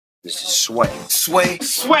This is Sway. Sway.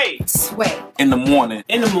 Sway. Sway. In the morning.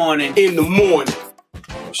 In the morning. In the morning.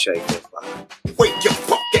 Shake that fire. Wake your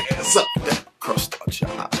fuck ass up. Crust out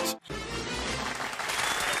your eyes.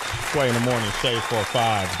 Sway in the morning, Shade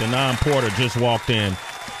 4-5. D12 Porter just walked in.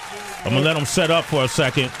 I'm gonna let him set up for a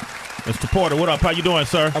second. Mr. Porter, what up? How you doing,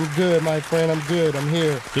 sir? I'm good, my friend. I'm good. I'm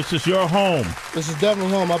here. This is your home. This is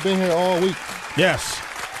definitely home. I've been here all week. Yes.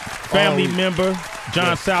 Family member.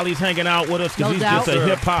 John Sally's hanging out with us because he's just a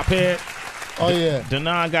hip-hop head. Oh, yeah.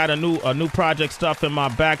 D12 got a new project stuff in my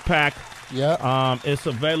backpack. Yeah. It's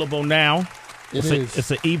available now. It's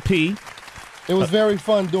an EP. It was very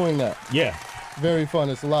fun doing that. Yeah. Very fun.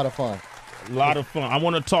 It's a lot of fun. A lot of fun. I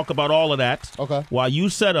want to talk about all of that. Okay. While you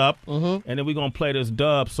set up, and then we're going to play this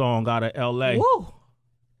dub song out of L.A. Woo.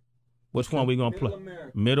 Which one we going to play?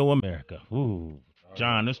 Middle America. Ooh.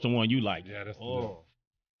 John, this the one you like. Yeah, that's the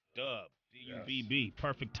dub. D-U-B-B.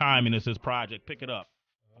 Perfect timing is his project. Pick it up.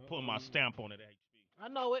 I put my stamp on it. I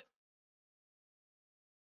know it.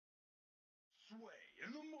 Sway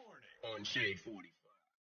in the morning. On Shade 45.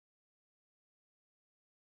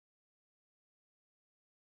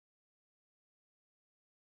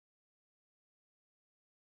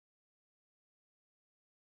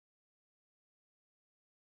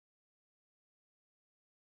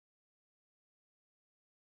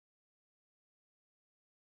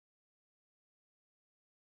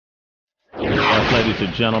 Ladies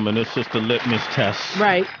and gentlemen, it's just a litmus test.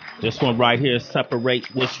 Right. This one right here separate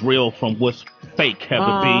what's real from what's fake,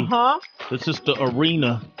 Heather B. This is the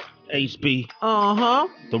arena, HB.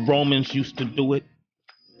 The Romans used to do it.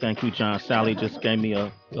 Thank you, John. Sally just gave me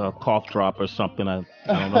a cough drop or something. I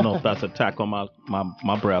don't know if that's attack on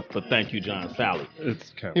my breath, but thank you, John Sally.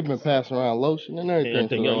 It's kind He's been passing around lotion and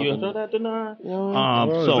everything. You heard that,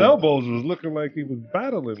 D12? His elbows was looking like he was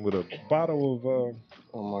battling with a bottle of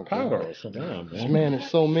powder or something. Damn, This man is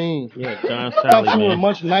so mean. Yeah, John I Sally, thought you were man.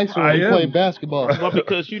 much nicer when you played basketball. Well,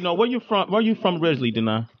 because, where you from? Where you from originally,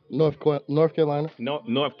 D12? North Carolina.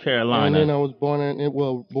 North Carolina. And then I was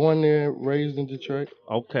born there, raised in Detroit.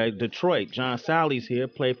 Okay, Detroit. John Sally's here,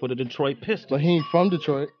 played for the Detroit Pistons. But he ain't from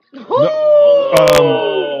Detroit. No,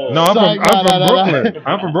 I'm from Brooklyn.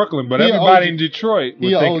 I'm from Brooklyn, but everybody in Detroit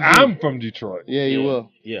would think I'm from Detroit. Yeah, you will.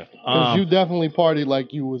 Yeah. Because you definitely partied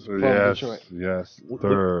like you was from Detroit. Yes,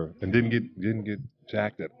 sir. And didn't get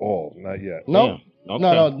jacked at all. Not yet. No. Okay.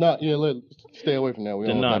 No, not. Yeah, stay away from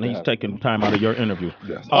that. He's taking time out of your interview.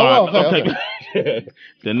 Yes. Okay.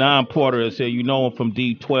 D12 Porter is here. You know him from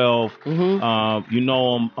D12. You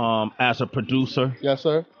know him as a producer. Yes,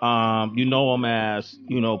 sir. You know him as,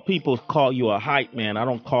 people call you a hype man. I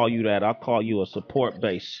don't call you that. I call you a support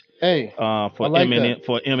base. Hey, for I like Eminem, that.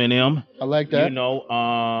 for Eminem. I like that.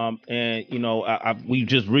 We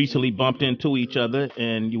just recently bumped into each other,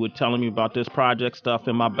 and you were telling me about this project stuff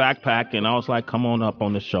in my backpack, and I was like, "Come on up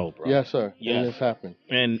on the show, bro." Yes, sir. Yes. And this happened.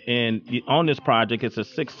 And on this project, it's a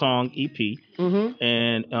 6-song EP,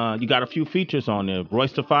 and you got a few features on there.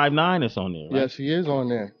 Royce the 5'9" is on there, right? Yes, he is on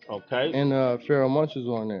there. Okay. And Pharoah Monch is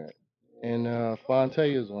on there, and Fonte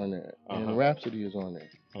is on there, and Rhapsody is on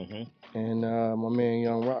there. And my man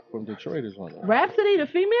Young Rock from Detroit is on there. Rhapsody, the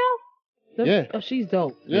female? Yeah. Oh, she's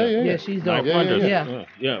dope. Yeah, she's dope. Yeah.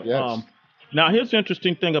 Yes. Now, here's the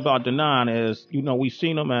interesting thing about D12 is, we've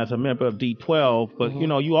seen him as a member of D12, but,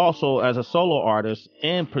 you also, as a solo artist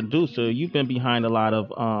and producer, you've been behind a lot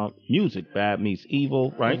of music, Bad Meets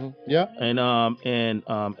Evil, right? Yeah. And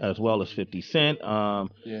as well as 50 Cent.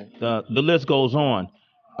 The list goes on.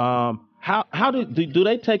 How do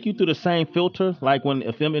they take you through the same filter? Like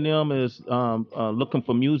if Eminem is looking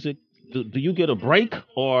for music, do you get a break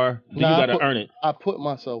or do you got to earn it? I put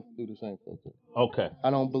myself through the same filter. Okay.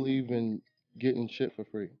 I don't believe in getting shit for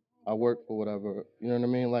free. I work for whatever. You know what I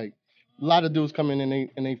mean? Like a lot of dudes come in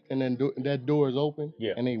and then that door is open.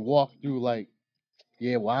 Yeah. And they walk through like,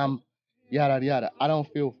 I'm yada yada. I don't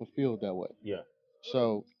feel fulfilled that way. Yeah.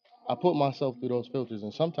 So I put myself through those filters,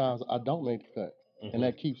 and sometimes I don't make the cut. And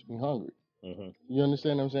that keeps me hungry. You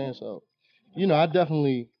understand what I'm saying? So, I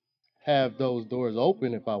definitely have those doors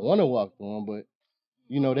open if I want to walk through them, but,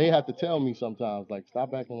 they have to tell me sometimes, like,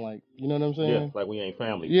 stop acting like, you know what I'm saying? Yeah, like we ain't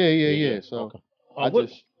family. Yeah. So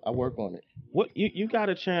okay. I work on it. What you got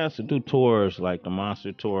a chance to do tours like the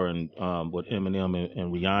Monster Tour and with Eminem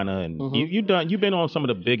and Rihanna, and you've been on some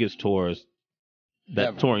of the biggest tours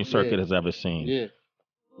that touring circuit has ever seen. Yeah.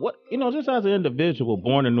 What just as an individual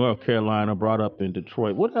born in North Carolina, brought up in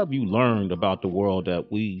Detroit, what have you learned about the world that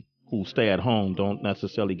we who stay at home don't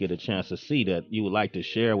necessarily get a chance to see that you would like to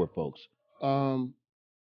share with folks? Don't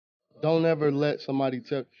ever let somebody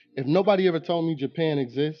tell. If nobody ever told me Japan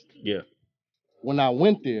exists, Yeah. when I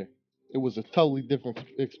went there, it was a totally different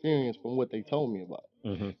experience from what they told me about.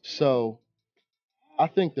 So I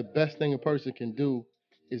think the best thing a person can do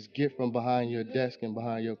is get from behind your desk and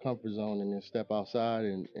behind your comfort zone and then step outside.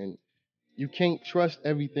 And you can't trust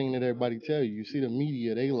everything that everybody tell you. You see the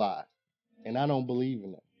media, they lie. And I don't believe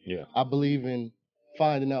in that. Yeah. I believe in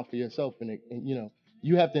finding out for yourself. And you know,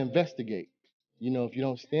 you have to investigate. You know, if you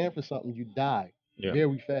don't stand for something, you die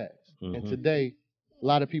very fast. And today, a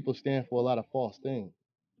lot of people stand for a lot of false things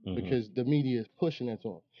because the media is pushing it to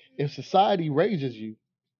them. If society raises you,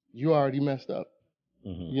 you already messed up.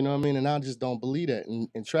 You know what I mean? And I just don't believe that.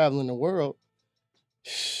 And traveling the world,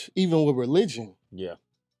 even with religion,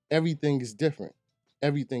 everything is different.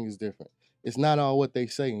 Everything is different. It's not all what they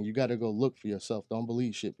say, and you got to go look for yourself. Don't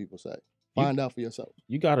believe shit people say. Find out for yourself.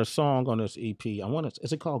 You got a song on this EP.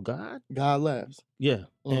 Is it called God? God Laughs. Yeah.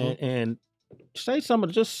 And say some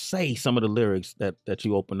of the lyrics that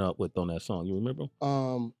you open up with on that song. You remember?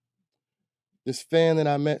 This fan that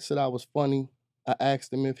I met said I was funny. I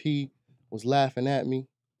asked him if he was laughing at me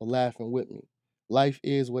or laughing with me. Life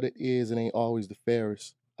is what it is and ain't always the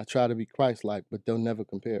fairest. I try to be Christ-like, but they'll never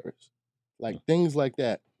compare us. Like things like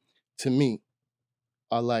that, to me,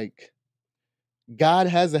 are like God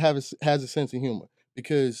has a sense of humor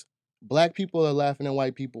because black people are laughing at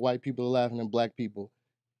white people are laughing at black people,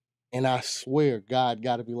 and I swear God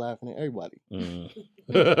got to be laughing at everybody.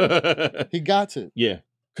 He got to. Yeah.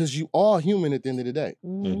 Because you are human at the end of the day.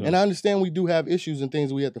 And I understand we do have issues and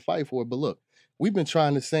things we have to fight for, but look, we've been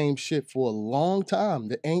trying the same shit for a long time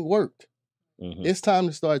that ain't worked. It's time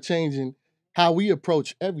to start changing how we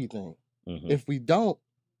approach everything. If we don't,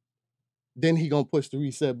 then he gonna push the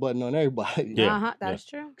reset button on everybody. That's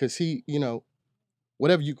true. Because he, you know,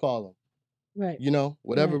 whatever you call him, right? You know,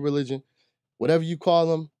 whatever religion, whatever you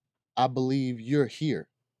call him, I believe you're here.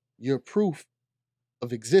 You're proof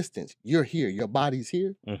of existence. You're here. Your body's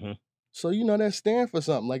here. So you know that stand for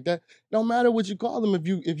something like that. No matter what you call them, if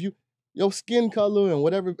you your skin color and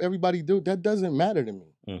whatever everybody do, that doesn't matter to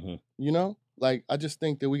me. You know, like I just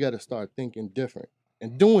think that we got to start thinking different.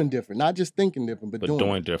 And doing different, not just thinking different, but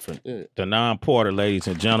doing different. Yeah. D12 Porter, ladies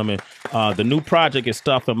and gentlemen. The new project is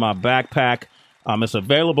Stuff in My Backpack. It's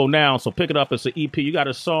available now, so pick it up. It's an EP. You got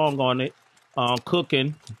a song on it,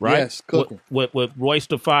 Cooking, right? Yes, Cooking. With Royce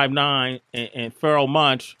the 5'9" and Pharoah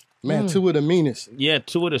Monch. Man, two of the meanest. Yeah,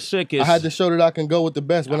 two of the sickest. I had to show that I can go with the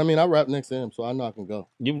best, but I mean, I rap next to him, so I know I can go.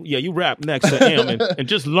 You rap next to him. and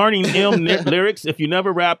just learning him lyrics, if you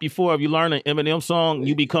never rap before, if you learn an Eminem song,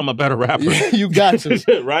 you become a better rapper. You got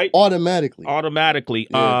to. Right? Automatically.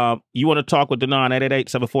 Yeah. You want to talk with Denon,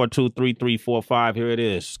 888-742-3345. Here it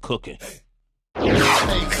is, Cooking. Me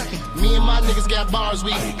and my niggas got bars,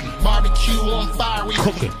 we barbecue on fire, we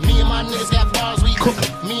cooking. Me and my niggas got bars, we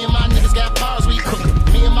cooking. Me and my niggas got bars, we cooking.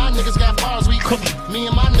 Me and my niggas got bars, we cooking. Me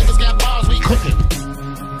and my niggas got bars, we cooking.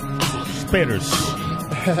 Spitters.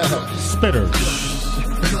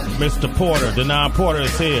 Mr. Porter, D12 Porter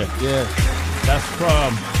is here. Yeah. That's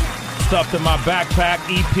from Stuff in My Backpack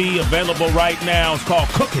EP, available right now. It's called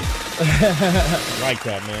Cooking. I like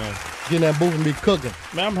that, man. Get in that booth and be cooking.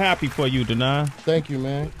 Man, I'm happy for you, D12. Thank you,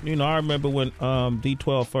 man. You know, I remember when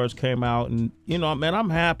D12 first came out, and, you know, man, I'm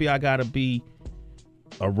happy I got to be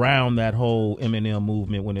around that whole Eminem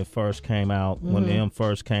movement when it first came out, when M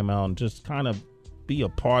first came out, and just kind of be a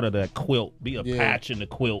part of that quilt, be a patch in the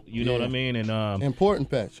quilt, you know what I mean? And important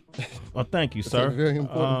patch. Oh, thank you, sir. Very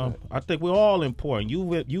important patch. I think we're all important.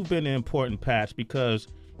 You've been an important patch because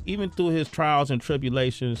even through his trials and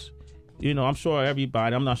tribulations, you know, I'm sure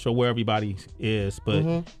everybody, I'm not sure where everybody is,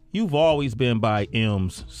 but you've always been by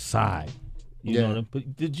M's side. You know,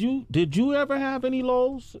 but did you ever have any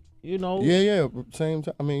lows? You know? Yeah. Same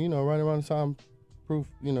time. I mean, you know, right around the time Proof,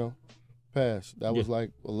 you know, passed. That was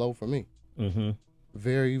like a low for me.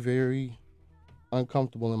 Very, very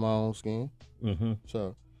uncomfortable in my own skin.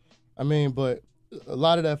 So, I mean, but a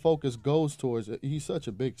lot of that focus goes towards it. He's such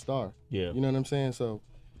a big star. Yeah. You know what I'm saying? So,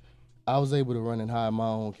 I was able to run and hide my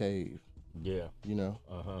own cave. Yeah. You know?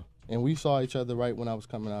 And we saw each other right when I was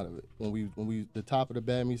coming out of it. When we the top of the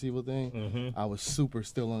Bad Meets Evil thing, I was super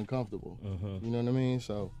still uncomfortable. You know what I mean?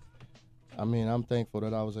 So, I mean, I'm thankful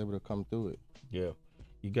that I was able to come through it. Yeah.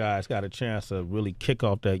 You guys got a chance to really kick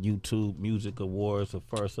off that YouTube Music Awards, the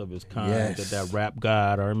first of its kind. Yes. That Rap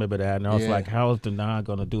God, I remember that. And I was like, how is D12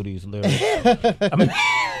 going to do these lyrics? I mean,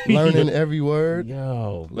 learning every word.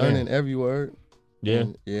 Yo, learning every word. Yeah.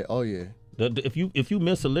 And, yeah. Oh, yeah. If you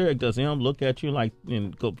miss a lyric, does him look at you like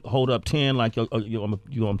and go hold up 10 like I'm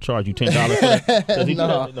gonna charge you $10 for that?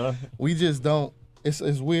 No, we just don't. It's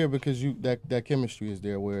weird because that chemistry is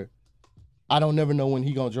there where I don't never know when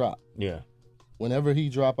he gonna drop. Yeah. whenever he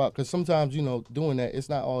drop out, because sometimes, you know, doing that, it's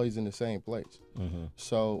not always in the same place.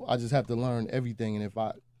 So I just have to learn everything, and if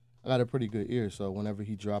I got a pretty good ear, so whenever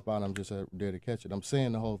he drop out, I'm just there to catch it. I'm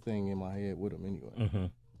saying the whole thing in my head with him anyway.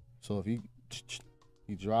 So if he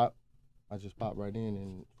drop, I just pop right in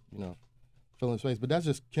and, you know, fill in space. But that's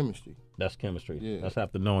just chemistry. That's chemistry. Yeah. That's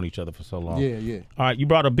after knowing each other for so long. Yeah. All right, you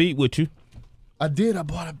brought a beat with you. I did. I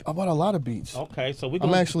bought a lot of beats. Okay, so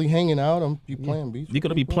I'm actually hanging out. I'm playing beats. You're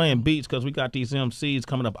gonna be playing beats because we got these MCs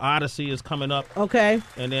coming up. Odyssey is coming up. Okay.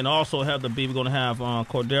 And then also have the beat. We're gonna have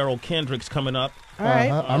Cordero Kendricks coming up. All right.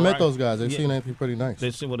 I met those guys. They seem to be pretty nice. They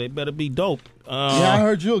said, well, they better be dope. Yeah, I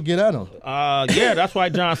heard you'll get at them. Yeah, that's why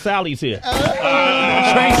John Sally's here. Tracy.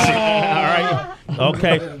 All right.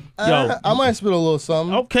 Okay. Yo. I might spit a little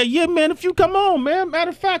something. Okay, yeah, man. If you come on, man. Matter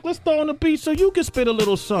of fact, let's throw on the beat so you can spit a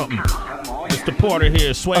little something. Mr. Porter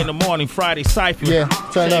here, Sway in the Morning, Friday Cypher. Yeah,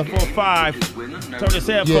 turn up. 4-5. Turn his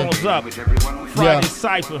headphones up. Friday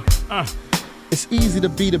Cypher. It's easy to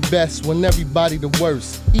be the best when everybody the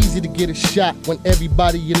worst. Easy to get a shot when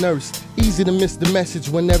everybody your nurse. Easy to miss the message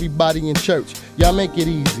when everybody in church. Y'all make it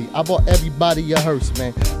easy. I bought everybody a hearse,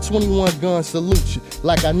 man. 21 guns salute you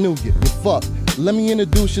like I knew you. You fuck. Let me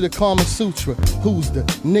introduce you to Kama Sutra. Who's the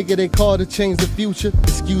nigga they call to change the future?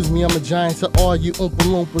 Excuse me, I'm a giant to all you Oompa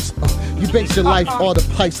Loompas. You base your life all the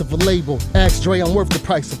price of a label. Ask Dre, I'm worth the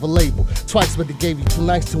price of a label. Twice what they gave you, too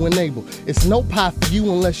nice to enable. It's no pie for you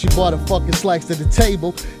unless you bought a fucking slice to the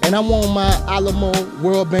table. And I want my Alamo,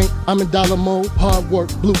 World Bank, I'm in dollar mode. Hard work,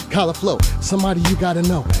 blue collar flow. Somebody you gotta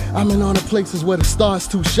know. I'm in all the places where the stars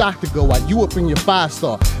too shocked to go. While you up in your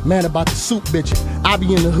 5-star, man about the soup bitchin'. I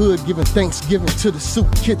be in the hood giving Thanksgiving to the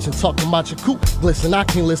soup kitchen, talking about your coop. Listen, I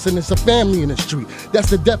can't listen, it's a family in the street.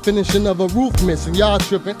 That's the definition of a roof missing. Y'all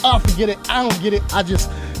tripping, oh forget it, I don't get it. I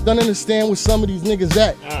just don't understand where some of these niggas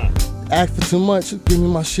at. Ask for too much, give me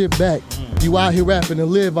my shit back. You out here rapping to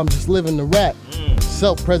live, I'm just living to rap.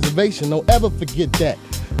 Self-preservation, don't ever forget that.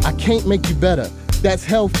 I can't make you better, that's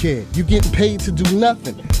healthcare. You getting paid to do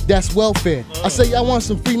nothing, that's welfare. I say y'all want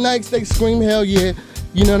some free nights, they scream hell yeah.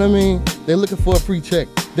 You know what I mean? They looking for a free check,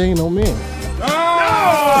 they ain't no men.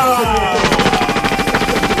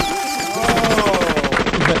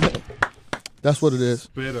 That's what it is.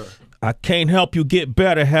 Bitter. I can't help you get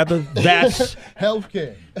better, Heather. That's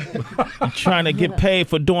healthcare. You're trying to get paid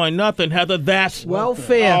for doing nothing, Heather. That's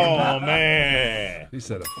welfare. Oh man. He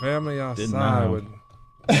said a family outside with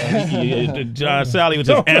John Sally was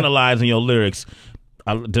just analyzing your lyrics.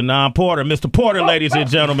 Denon Porter, Mr. Porter, ladies and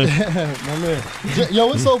gentlemen. My man.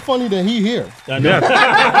 Yo, it's so funny that he here.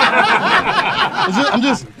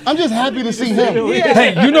 I'm just happy to see him. Yeah.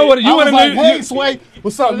 Hey, you know what? You want to like, hey, Sway,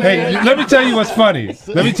 what's up, man? Hey, let me tell you what's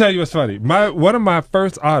funny. One of my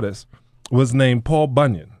first artists was named Paul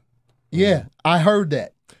Bunyan. Yeah, I heard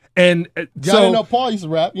that. And y'all didn't know Paul used to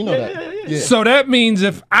rap. You know that. Yeah. So that means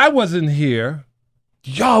if I wasn't here,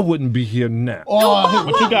 y'all wouldn't be here now. Oh,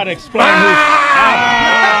 but you gotta explain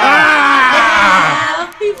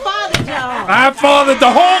He fathered y'all. I fathered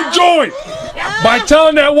the whole joint by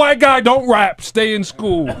telling that white guy, don't rap, stay in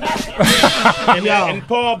school. and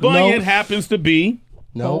Paul Bunyan happens to be.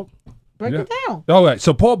 Break it down. All right,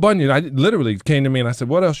 so Paul Bunyan, I literally came to me and I said,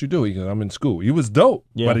 what else you do? He goes, I'm in school. He was dope.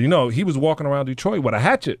 Yeah. But, you know, he was walking around Detroit with a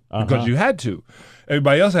hatchet because you had to.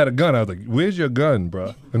 Everybody else had a gun. I was like, where's your gun,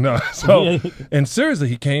 bro? No. So, and seriously,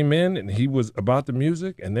 he came in and he was about the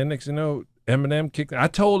music. And then next you know, Eminem kicked. I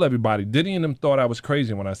told everybody, Diddy and them thought I was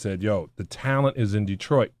crazy when I said, yo, the talent is in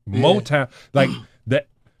Detroit. Motown, like that,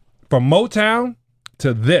 from Motown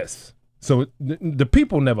to this. So the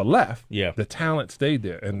people never left. Yeah, the talent stayed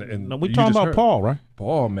there. And no, we talking about Paul, right?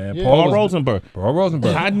 Paul, man. Yeah. Paul Rosenberg. Paul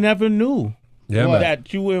Rosenberg. I never knew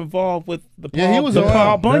that you were involved with the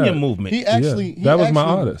Paul Bunyan movement. He actually, that was my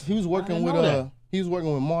artist. He was working with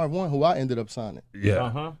Marv One, who I ended up signing.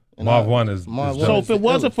 Yeah. Marv One is so if it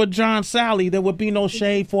wasn't for John Sally, there would be no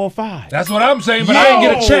Shade 4-5. That's what I'm saying, but I didn't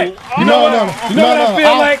get a check. You know what I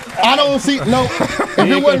feel like? I don't see If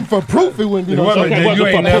it wasn't for proof, it wouldn't be no Shade. You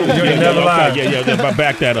ain't never lied. Yeah,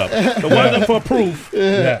 back that up. It wasn't for proof.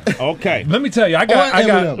 Yeah. Okay. Let me tell you, I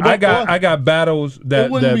got battles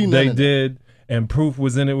that they did. And Proof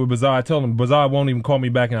was in it with Bizarre. I told him Bizarre won't even call me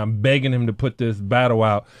back, and I'm begging him to put this battle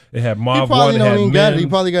out. It had Marv One, it had Mims. He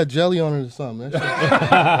probably got jelly on it or something. It's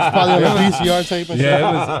probably on a VCR tape. And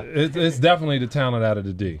it's definitely the talent out of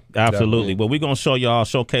the D. Absolutely. Well, we're gonna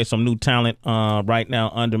showcase some new talent right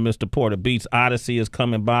now under Mr. Porter Beats. Odyssey is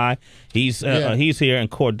coming by. He's here, and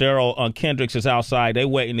Cordero Kendricks is outside. They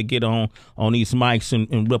waiting to get on these mics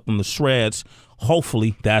and rip them to shreds.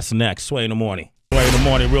 Hopefully, that's next. Sway in the Morning. Sway in the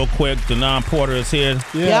Morning, real quick. Denon Porter is here.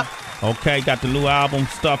 Yeah. Okay, got the new album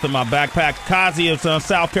stuff in my backpack. Kazi is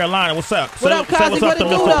South Carolina. What's up? What up, Kazi? What's up to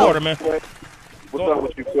Mr. Porter, man? What's up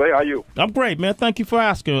with you, Clay? How you? I'm great, man. Thank you for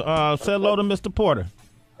asking. Say hello to Mr. Porter.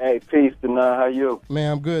 Hey, peace, Denon. How you?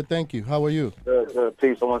 Man, I'm good, thank you. How are you?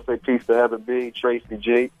 Peace. I want to say peace to Heather B, Tracy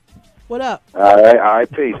G. What up? All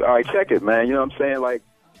right, peace. All right, check it, man. You know what I'm saying? Like,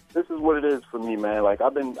 this is what it is for me, man. Like,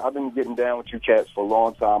 I've been getting down with you cats for a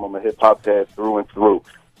long time. I'm a hip-hop head through and through.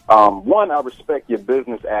 One, I respect your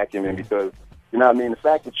business acumen because, you know what I mean, the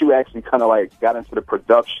fact that you actually kind of, like, got into the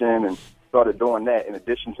production and started doing that in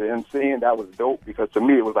addition to MCing, that was dope because to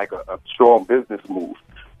me it was like a strong business move.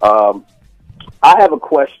 I have a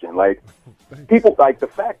question. Like, people, like, the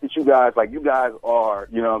fact that you guys are,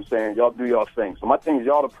 you know what I'm saying, y'all do y'all thing. So my thing is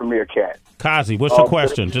y'all the premier cat. Kazi, what's your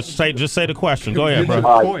question? Just say the question. Go ahead, bro.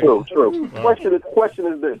 All right, true. Question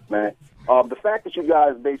is this, man. The fact that you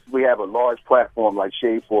guys basically have a large platform like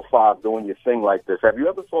Shade 45 doing your thing like this, have you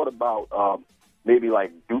ever thought about maybe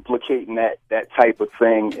like duplicating that type of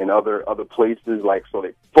thing in other places? Like, so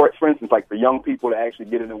that, for instance, like for young people to actually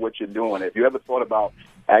get into what you're doing, have you ever thought about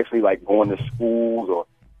actually like going to schools or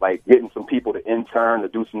like getting some people to intern to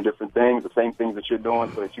do some different things, the same things that you're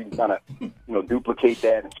doing, so that you can kind of, you know, duplicate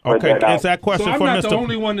that and spread that out? Is that question So I'm for not Mr. the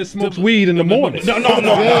only one that smokes weed in the morning. No,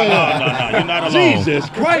 you're not alone. Jesus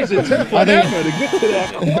Christ, it took forever to get to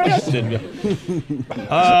that question.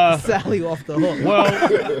 Sally off the hook.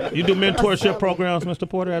 Well, you do mentorship programs, Mr.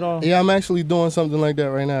 Porter, at all? Yeah, I'm actually doing something like that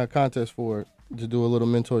right now, a contest for it, to do a little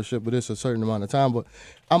mentorship, but it's a certain amount of time. But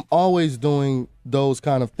I'm always doing those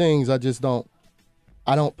kind of things.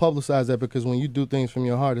 I don't publicize that because when you do things from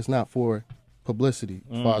your heart, it's not for publicity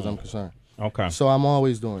as far as I'm concerned. Okay. So I'm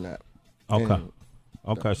always doing that. Okay.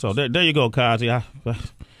 Okay, so there you go, Kazi.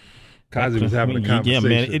 Kazi was having a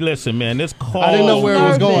conversation. Yeah, man. Listen, man, this call. I didn't know where it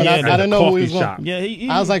was going. I didn't know where he was shop. going.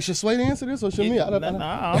 Yeah, I was like, should Sway answer this or should me?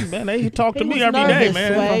 Nah, man, he talked to He me was every day, nervous,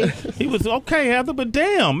 man. Sway. He was okay, Heather, but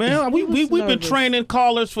damn, man, we've been nervous. training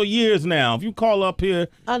callers for years now. If you call up here,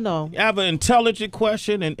 I know. have an intelligent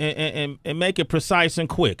question and make it precise and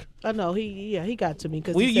quick. I know. He got to me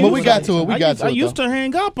because We got to it. I used to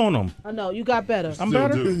hang up on him. I know. You got better. I'm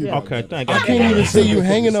better? Yeah. Okay, thank you. I can't even see you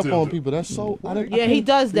hanging up on people. That's so. Yeah, he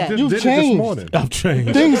does that. You've changed. I've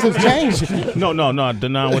changed. Things have changed. No.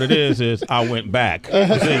 Denon, what it is I went back.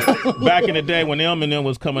 See, back in the day when Eminem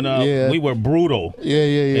was coming up, we were brutal.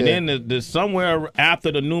 Yeah. And then the somewhere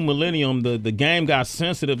after the new millennium, the game got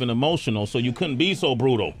sensitive and emotional, so you couldn't be so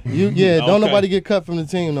brutal. Don't nobody get cut from the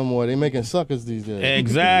team no more. They making suckers these days.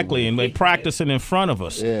 Exactly, and they practicing in front of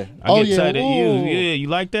us. Yeah. I get tired of you. Yeah, you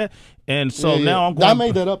like that? And so now I'm going. I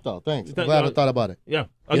made that up though. Thanks. I'm glad I thought about it. Yeah.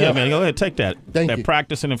 Oh, yeah, man. Go ahead, take that. Thank you.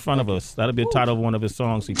 Practicing in front of us. That'll be a title of one of his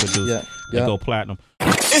songs he produced. Yeah. Go platinum.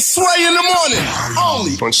 It's Sway in the morning,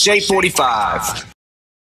 only On Shade 45.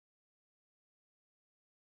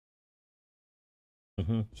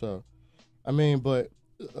 So, I mean, but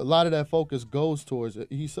a lot of that focus goes towards it.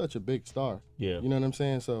 He's such a big star. Yeah. You know what I'm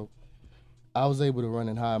saying? So, I was able to run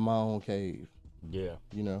and hide my own cave. Yeah.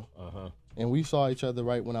 You know. Uh-huh. And we saw each other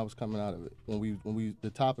right when I was coming out of it. When we the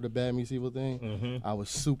top of the Bad Meets Evil thing, I was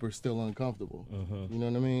super still uncomfortable. You know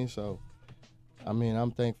what I mean? So, I mean,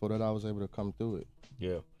 I'm thankful that I was able to come through it.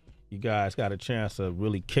 Yeah. You guys got a chance to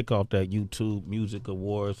really kick off that YouTube Music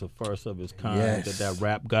Awards, the first of its kind. Yes. That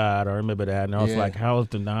Rap God, I remember that. And I was like, how is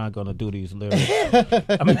Denon going to do these lyrics?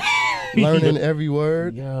 I mean, Learning every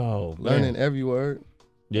word. Yo, man. Learning every word.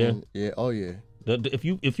 Yeah. Yeah. Oh, yeah.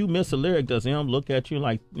 If you miss a lyric, does him look at you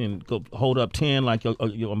like and go hold up 10 like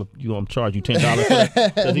I'm charge you $10 for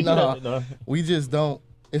that? Does he do that? No. We just don't.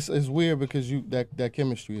 It's weird because that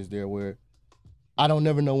chemistry is there where I don't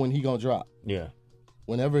never know when he gonna drop. Yeah.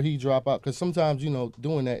 Whenever he drop out, because sometimes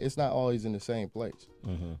doing that, it's not always in the same place.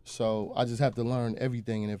 So I just have to learn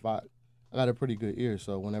everything, and if I got a pretty good ear,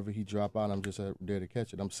 so whenever he drop out, I'm just there to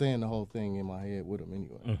catch it. I'm saying the whole thing in my head with him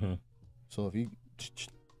anyway. So if he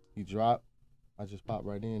drop, I just pop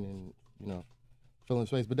right in and fill in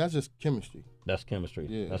space. But that's just chemistry. That's chemistry.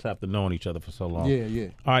 Yeah. That's after knowing each other for so long. Yeah.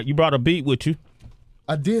 All right, you brought a beat with you.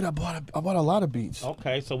 I did. I bought a lot of beats.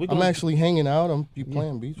 Okay, so I'm actually hanging out. I'm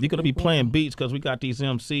playing beats. You're gonna be playing beats because we got these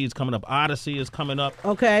MCs coming up. Odyssey is coming up.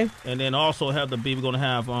 Okay. And then also have we're gonna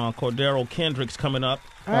have Cordero Kendricks coming up.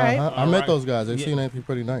 All right. I met those guys. They seem like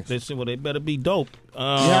pretty nice. They better be dope.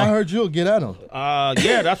 I heard you'll get at them.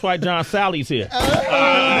 Yeah, that's why John Sally's here. Tracy.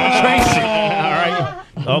 All right.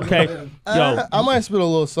 Okay. Yo. I might spit a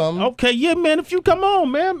little something. Okay, yeah, man. If you come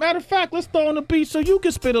on, man. Matter of fact, let's throw on the beat so you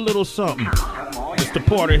can spit a little something. Mr.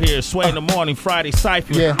 Porter here, Sway in the Morning, Friday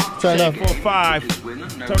Cypher. Yeah, turn up.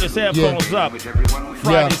 4-5. Turn his headphones up.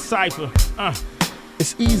 Friday Cypher.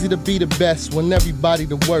 It's easy to be the best when everybody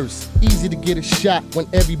the worst. Easy to get a shot when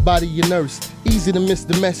everybody your nurse. Easy to miss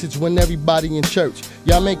the message when everybody in church.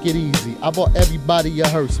 Y'all make it easy. I bought everybody a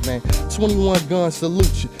hearse, man. 21 guns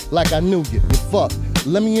salute you like I knew you. You fuck.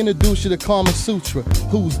 Let me introduce you to Kama Sutra.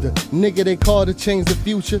 Who's the nigga they call to change the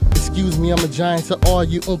future? Excuse me, I'm a giant to all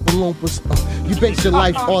you Oompa Loompas. You base your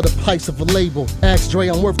life on the price of a label. Ask Dre,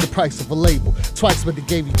 I'm worth the price of a label. Twice what they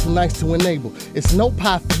gave you, too nice to enable. It's no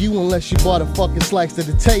pie for you unless you bought a fucking slice to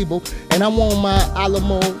the table. And I'm on my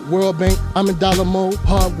Alamo, World Bank, I'm in dollar mode.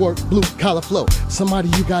 Hard work, blue collar flow. Somebody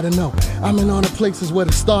you gotta know. I'm in all the places where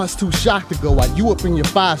the stars too shocked to go. While you up in your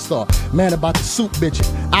 5-star, man about the soup bitchin'.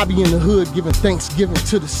 I be in the hood giving Thanksgiving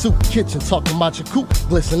to the soup kitchen, talking about your coop.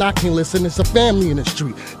 Listen, I can't listen, it's a family in the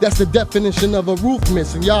street. That's the definition of a roof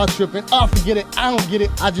missing. Y'all tripping, oh forget it, I don't get it.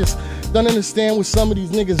 I just don't understand where some of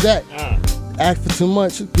these niggas at. Ask for too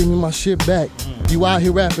much, give me my shit back. You out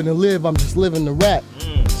here rapping to live, I'm just living the rap.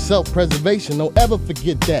 Self-preservation, don't ever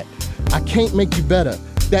forget that. I can't make you better,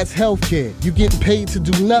 that's healthcare. You getting paid to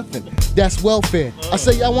do nothing, that's welfare. I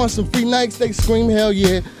say y'all want some free nights, they scream hell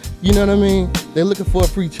yeah. You know what I mean? They looking for a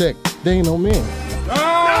free check, they ain't no men.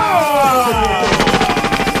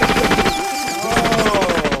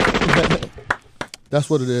 That's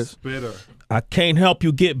what it is. Bitter. I can't help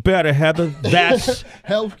you get better, Heather. That's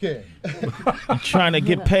healthcare. You trying to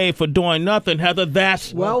get paid for doing nothing, Heather.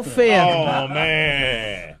 That's welfare. Oh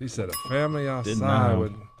man. He said a family outside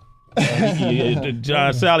with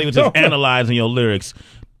John Sally was just analyzing your lyrics.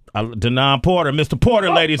 Denon Porter, Mr. Porter,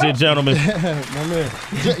 ladies and gentlemen. My man.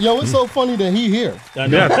 Yo, it's so funny that he here. I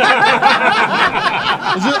know.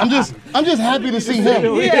 I'm just happy to see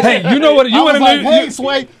him. Yeah. Hey, you know what? You want to like, hey,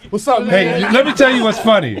 Sway, what's up, man? Hey, let me tell you what's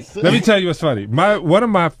funny. One of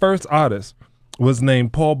my first artists was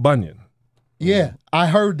named Paul Bunyan. Yeah, I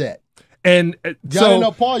heard that. And y'all didn't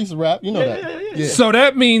know Paul used to rap. You know that. Yeah. So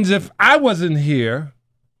that means if I wasn't here,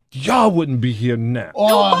 y'all wouldn't be here now.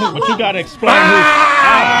 Oh, but you gotta explain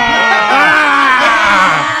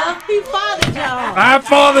He fathered y'all. I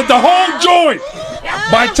fathered the whole joint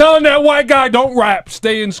by telling that white guy, don't rap,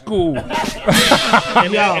 stay in school.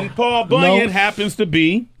 and Paul Bunyan happens to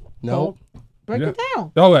be. Break it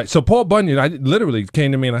down. All right, so Paul Bunyan, I literally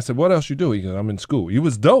came to me and I said, what else you do? He goes, I'm in school. He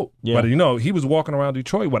was dope. But, you know, he was walking around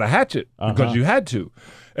Detroit with a hatchet because you had to.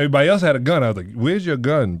 Everybody else had a gun. I was like, where's your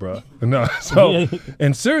gun, bro? No, so,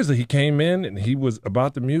 and seriously, he came in and he was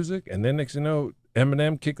about the music. And then next you know,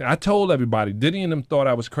 Eminem kicked. I told everybody, Diddy and them thought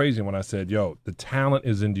I was crazy when I said, yo, the talent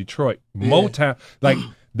is in Detroit. Motown, like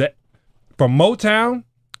that, from Motown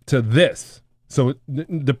to this. So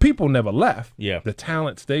the people never left. Yeah, the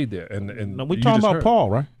talent stayed there, and no, we talking about Paul,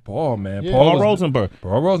 right? Paul, man, Paul Rosenberg.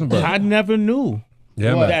 Paul Rosenberg. I never knew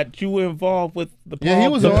that you were involved with the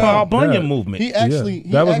Paul Bunyan movement. He actually,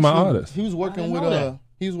 that was my artist. He was working with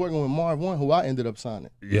Marv One, who I ended up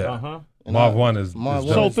signing. Yeah. Marv One is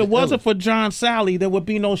so if it wasn't for John Sally, there would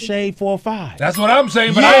be no Shade 4-5. That's what I'm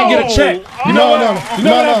saying, but I didn't get a check. You know what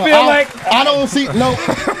I feel like? I don't see if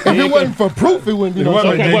it wasn't for proof, it wouldn't be no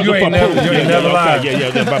check. You ain't never lied.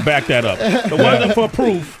 Yeah, back that up. It wasn't for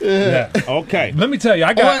proof. Yeah. Okay. Let me tell you,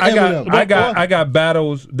 I got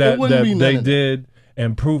battles that they did.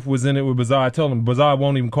 And Proof was in it with Bizarre. I told him Bizarre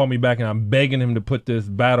won't even call me back, and I'm begging him to put this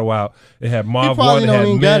battle out. It had Marv One, it had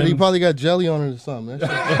men. He probably got jelly on it or something. It's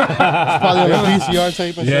probably on a VCR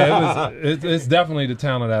tape. And it's definitely the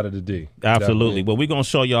talent out of the D. Absolutely. Well, we're gonna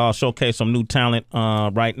showcase some new talent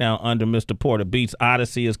right now under Mr. Porter Beats.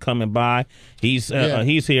 Odyssey is coming by. He's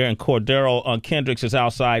here, and Cordero Kendricks is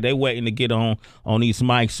outside. They waiting to get on these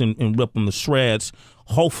mics and rip them to shreds.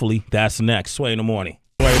 Hopefully, that's next. Sway in the morning.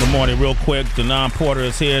 In the morning, real quick. Denon Porter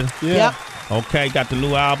is here. Yep. Okay, got the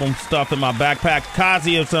new album stuff in my backpack.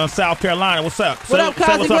 Kazi is South Carolina. What's up? What up,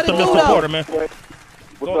 Kazi? What's up to Mr. Porter, man?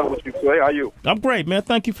 What's up with you, Clay? How you? I'm great, man.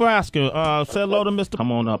 Thank you for asking. Say hello to Mr.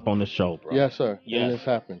 Come on up on the show, bro. Yes, sir. Yes. And this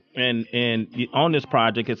happened. And on this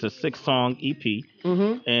project, it's a 6-song EP.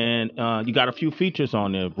 And you got a few features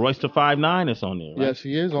on there. Royce the 5'9" is on there, right? Yes,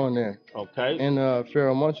 he is on there. Okay. And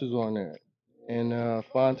Pharoah Munch is on there. And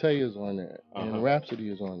Fonte is on there. And Rhapsody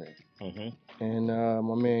is on there. And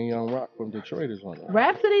my man Young Rock from Detroit is on there.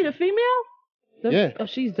 Rhapsody, the female? Yeah. Oh,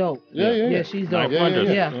 she's dope. Yeah, she's dope.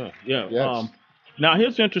 Yeah. Yes. Now,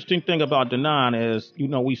 here's the interesting thing about Denon is, you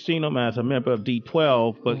know, we've seen him as a member of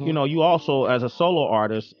D12, but, you know, you also, as a solo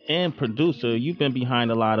artist and producer, you've been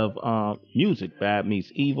behind a lot of music, Bad Meets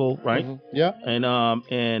Evil, right? Yeah. And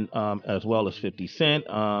as well as 50 Cent.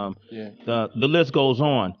 The list goes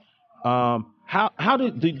on. How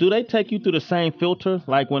do they take you through the same filter?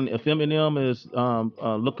 Like if Eminem is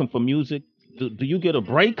looking for music, do you get a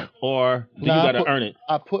break or do you got to earn it?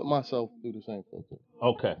 I put myself through the same filter.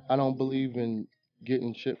 Okay. I don't believe in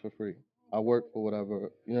getting shit for free. I work for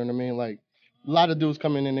whatever. You know what I mean? Like a lot of dudes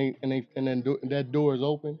come in and then that door is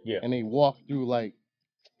open. Yeah. And they walk through like,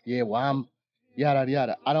 yeah, well I'm yada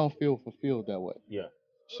yada. I don't feel fulfilled that way. Yeah.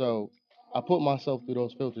 So I put myself through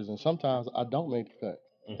those filters, and sometimes I don't make the cut,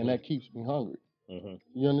 and that keeps me hungry.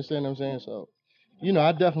 You understand what I'm saying? So,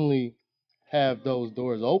 I definitely have those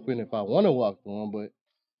doors open if I want to walk through them, but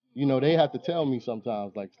they have to tell me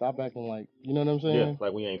sometimes, like, stop acting like, you know what I'm saying? Yeah,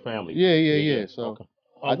 like we ain't family. Yeah. So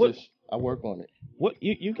okay. I work on it. What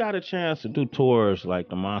you got a chance to do tours like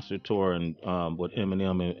the Monster Tour and with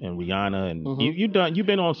Eminem and Rihanna, and you've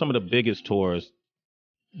been on some of the biggest tours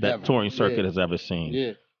that touring circuit has ever seen.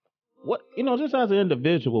 Yeah. What just as an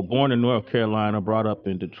individual, born in North Carolina, brought up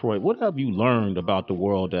in Detroit, what have you learned about the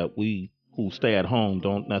world that we who stay at home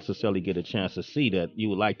don't necessarily get a chance to see that you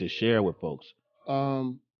would like to share with folks?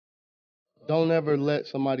 Don't ever let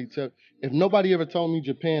somebody tell. If nobody ever told me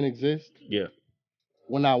Japan exists, yeah,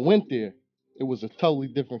 when I went there, it was a totally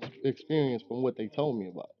different experience from what they told me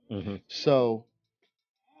about. So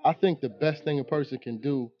I think the best thing a person can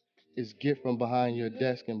do is get from behind your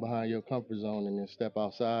desk and behind your comfort zone and then step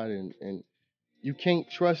outside, and you can't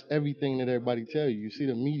trust everything that everybody tell you. You see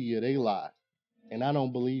the media, they lie. And I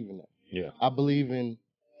don't believe in that. Yeah. I believe in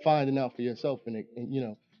finding out for yourself, and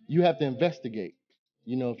you have to investigate.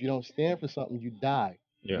 If you don't stand for something, you die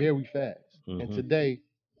very fast. And today,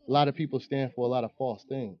 a lot of people stand for a lot of false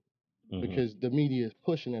things because the media is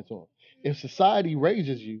pushing it to them. If society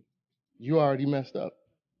raises you, you already messed up.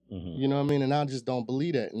 You know what I mean? And I just don't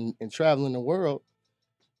believe that. And traveling the world,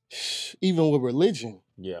 even with religion,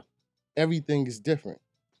 everything is different.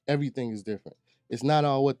 Everything is different. It's not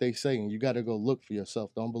all what they say, and you got to go look for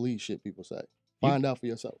yourself. Don't believe shit people say. Find out for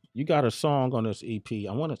yourself. You got a song on this EP.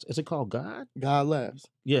 Is it called God? God Laughs.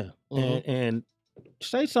 Yeah. And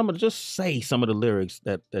say some of the lyrics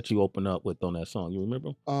that you open up with on that song. You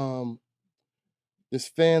remember? This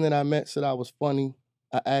fan that I met said I was funny.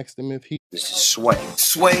 I asked him if he. This is Sway.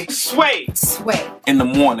 In the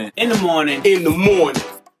morning.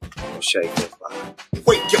 Shake that fire.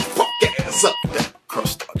 Wake your fuck ass up. That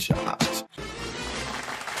crust out your eyes.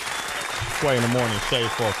 Sway in the morning, Shade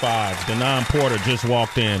 4-5. Denon Porter just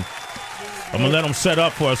walked in. I'm gonna let him set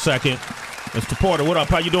up for a second. Mr. Porter, what up?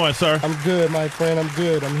 How you doing, sir? I'm good, my friend. I'm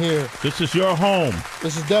good. I'm here. This is your home.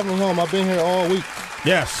 This is definitely home. I've been here all week.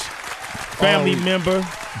 Yes. Family member.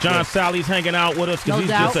 John Sally's hanging out with us because he's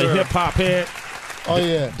just a hip hop head. Oh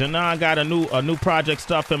yeah. Denon got a new project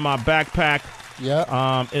stuff in my backpack.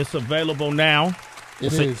 Yeah. It's available now.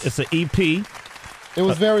 It's an EP. It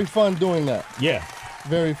was very fun doing that. Yeah.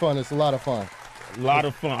 Very fun. It's a lot of fun. A lot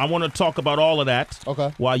of fun. I want to talk about all of that.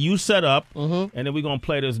 Okay. While you set up, and then we're gonna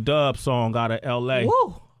play this dub song out of L.A.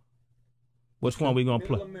 Woo. Which one we gonna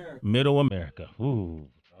play? Middle America. Ooh,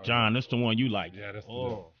 John, this the one you like. Yeah, that's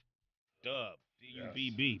the dub.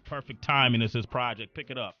 D-U-B-B. Perfect timing is his project. Pick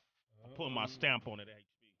it up. I'm putting my stamp on it.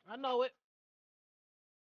 I know it.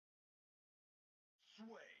 Sway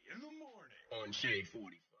in the morning on Shade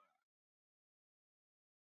 45.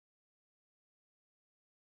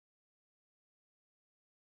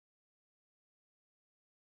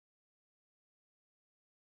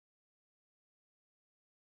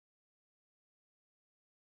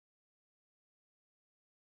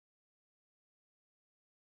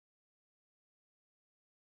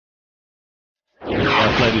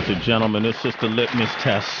 Ladies and gentlemen, this is the litmus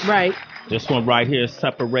test. Right. This one right here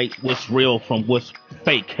separate what's real from what's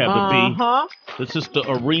fake, Heather B. This is the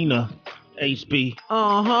arena, HB.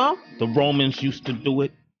 The Romans used to do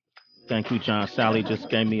it. Thank you, John. Sally just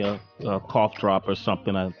gave me a cough drop or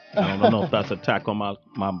something. I don't know if that's attack on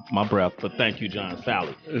my breath, but thank you, John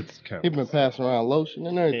Sally. It's kind He been passing around lotion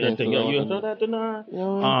and everything. You heard that, Denon?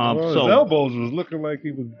 his elbows was looking like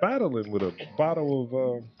he was battling with a bottle of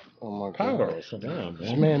powder.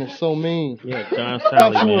 This man is so mean. Yeah, John I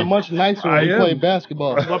Sally. thought you were much nicer when you played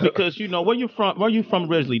basketball. Well, because where you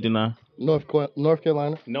from originally, Denon? North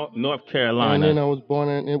Carolina. North Carolina. And then I was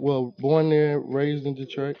born there, raised in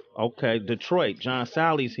Detroit. Okay, Detroit. John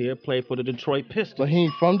Sally's here, played for the Detroit Pistons. But he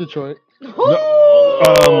ain't from Detroit. No,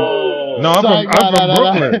 I'm from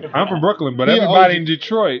Brooklyn. I'm from Brooklyn, but everybody in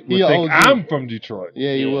Detroit would think I'm from Detroit.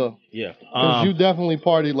 Yeah, you will. Yeah. Because you definitely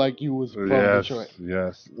partied like you was from Detroit.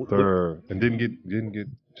 Yes, sir. And didn't get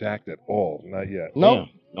jacked at all. Not yet. Nope.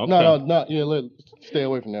 Okay. No. Yeah, stay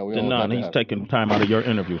away from that. Denon, he's taking time out of your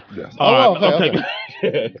interview. Yes. Okay.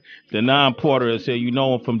 Denon Porter is here. You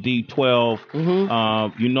know him from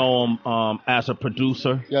D12. You know him as a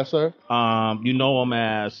producer. Yes, sir. You know him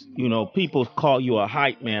as, people call you a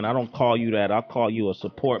hype man. I don't call you that. I call you a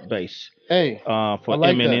support base. Hey, for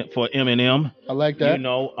like Eminem, that. for Eminem. I like that.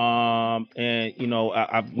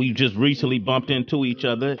 We just recently bumped into each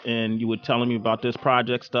other, and you were telling me about this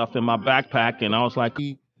project stuff in my backpack, and I was like,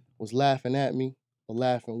 he was laughing at me or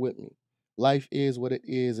laughing with me. Life is what it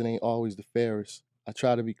is, and ain't always the fairest. I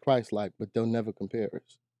try to be Christ-like, but they'll never compare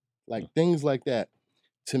us. Like things like that,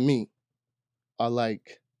 to me, are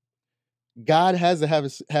like God has a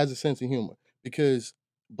sense of humor, because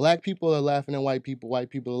black people are laughing at white people are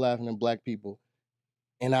laughing at black people,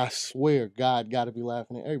 and I swear God got to be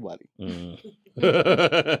laughing at everybody.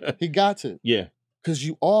 He got to. Yeah. Because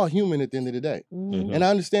you are human at the end of the day. And I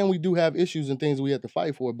understand we do have issues and things we have to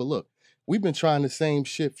fight for, but look, we've been trying the same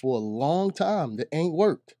shit for a long time that ain't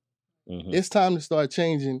worked. It's time to start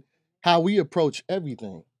changing how we approach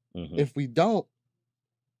everything. If we don't,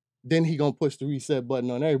 then he gonna push the reset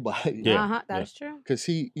button on everybody. That's true. Because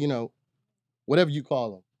he, whatever you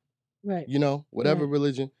call him, right? Whatever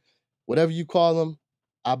religion, whatever you call him,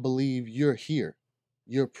 I believe you're here.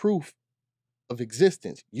 You're proof of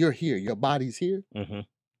existence. You're here. Your body's here.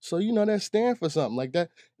 So that stand for something like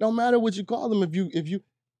that. No matter what you call them, if you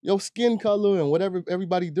your skin color and whatever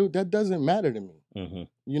everybody do, that doesn't matter to me.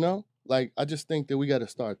 Like I just think that we got to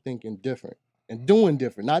start thinking different and doing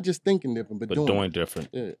different, not just thinking different, but doing different.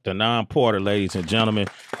 Yeah. Denon Porter, ladies and gentlemen.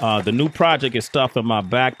 The new project is Stuff in My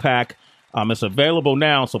Backpack. It's available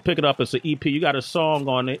now, so pick it up. It's an EP. You got a song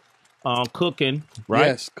on it. Cooking, right?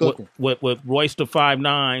 Yes, Cooking. With Royster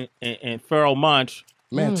 5'9" and Pharoah Monch.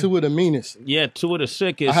 Man, two of the meanest. Yeah, two of the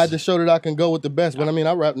sickest. I had to show that I can go with the best, but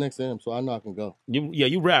I rap next to him, so I know I can go.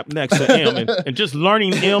 You rap next to him. and just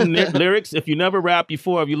learning him lyrics, if you never rap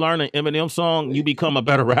before, if you learn an Eminem song, you become a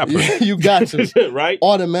better rapper. You got to. Right?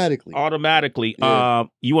 Automatically. Yeah.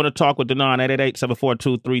 You want to talk with Denon,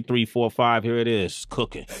 888-742-3345. Here it is,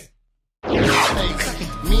 Cooking. Hey,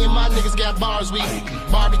 me and my niggas got bars, we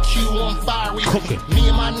barbecue on fire, we cooking. Me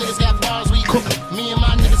and my niggas got bars, we cooking. Me and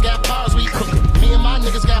my niggas got bars, we cooking. Me and my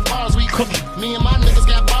niggas got bars, we cooking. Me and my niggas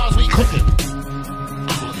got bars, we cooking.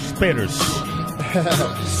 Spitters.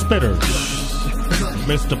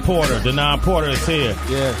 Mr. Porter, Denon Porter is here.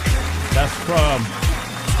 Yeah. That's from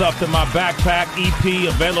Stuff in My Backpack EP,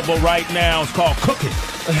 available right now. It's called Cooking.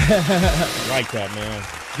 I like that, man.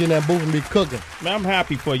 Get in that booth and be cooking. Man, I'm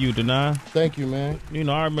happy for you, Denon. Thank you, man.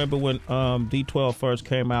 I remember when D12 first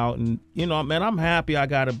came out, and man, I'm happy I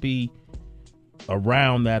gotta be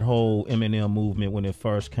around that whole Eminem movement when it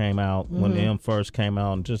first came out, when the M first came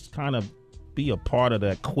out, and just kind of be a part of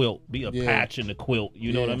that quilt, be a patch in the quilt.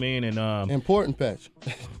 You know what I mean? And important patch.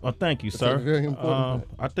 Well, thank you, sir. It's a very important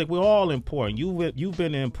patch. I think we're all important. You've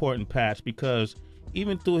been an important patch, because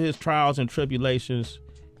even through his trials and tribulations,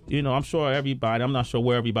 I'm sure everybody, I'm not sure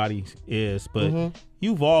where everybody is, but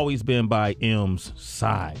you've always been by M's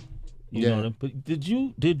side. You know, but did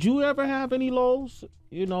you ever have any lows?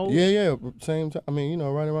 Yeah. Same time.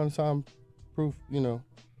 Right around the time Proof,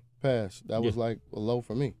 passed. That was like a low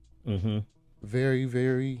for me. Very,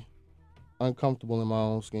 very uncomfortable in my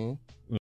own skin.